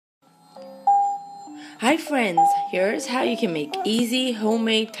Hi friends, here's how you can make easy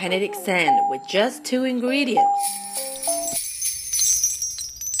homemade kinetic sand with just 2 ingredients.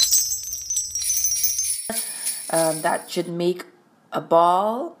 That should make a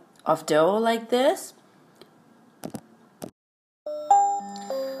ball of dough like this.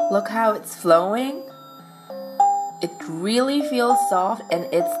 Look how it's flowing. It really feels soft and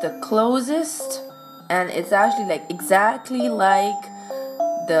it's the closest, and it's actually exactly like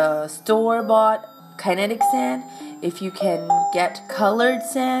the store-bought kinetic sand. If you can get colored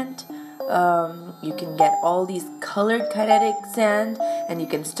sand, you can get all these colored kinetic sand and you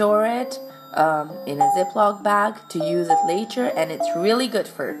can store it in a Ziploc bag to use it later, and it's really good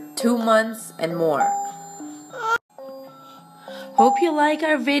for 2 months and more. Hope you like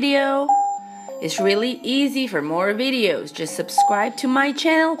our video. It's really easy. For more videos, just subscribe to my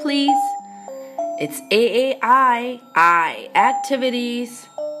channel, please. It's AAI activities.